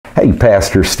Hey,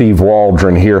 Pastor Steve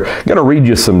Waldron here. I'm going to read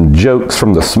you some jokes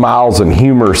from the Smiles and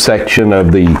Humor section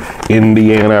of the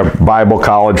Indiana Bible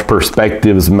College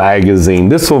Perspectives magazine.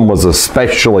 This one was a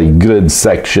especially good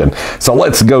section, so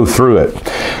let's go through it.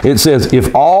 It says,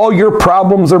 if all your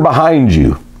problems are behind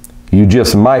you, you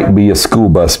just might be a school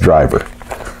bus driver.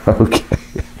 Okay.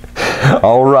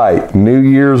 All right, New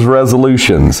Year's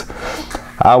resolutions.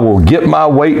 I will get my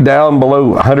weight down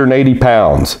below 180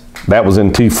 pounds. That was in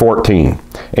 2014.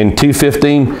 In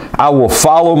 2015, I will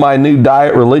follow my new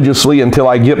diet religiously until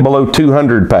I get below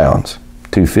 200 pounds.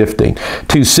 2015.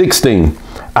 2016,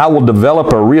 I will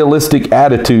develop a realistic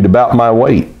attitude about my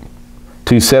weight.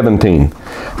 2017,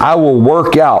 I will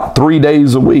work out 3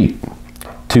 days a week.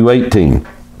 2018,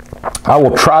 I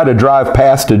will try to drive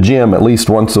past a gym at least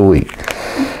once a week.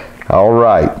 All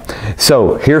right,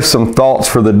 so here's some thoughts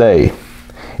for the day.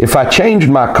 If I changed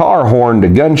my car horn to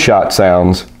gunshot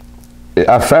sounds,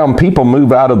 I found people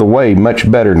move out of the way much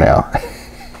better now.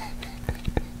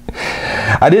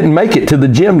 I didn't make it to the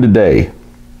gym today.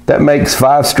 That makes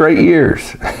 5 straight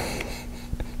years.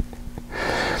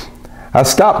 I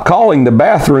stopped calling the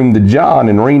bathroom the John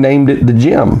and renamed it the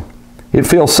gym. It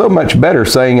feels so much better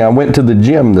saying I went to the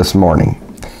gym this morning.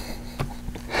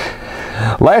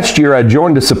 Last year I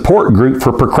joined a support group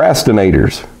for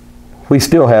procrastinators. We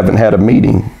still haven't had a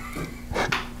meeting.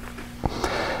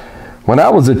 When I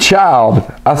was a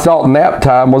child, I thought nap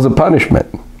time was a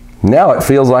punishment. Now it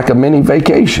feels like a mini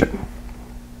vacation.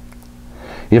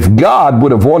 If God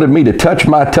would have wanted me to touch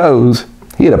my toes,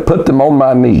 He'd have put them on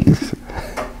my knees.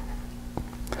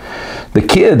 The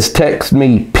kids text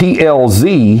me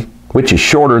PLZ, which is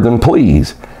shorter than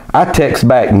please. I text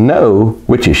back no,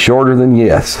 which is shorter than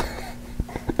yes.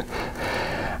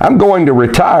 I'm going to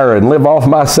retire and live off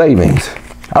my savings.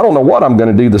 I don't know what I'm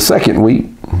going to do the second week.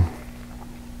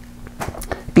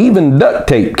 Even duct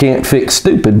tape can't fix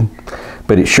stupid,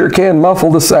 but it sure can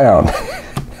muffle the sound.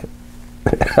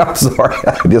 I'm sorry,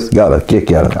 I just got a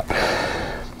kick out of that.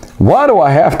 Why do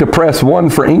I have to press 1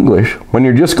 for English when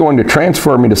you're just going to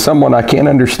transfer me to someone I can't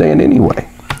understand anyway?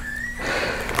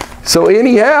 So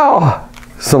anyhow,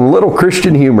 some little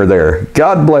Christian humor there.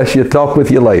 God bless you. Talk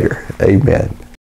with you later. Amen.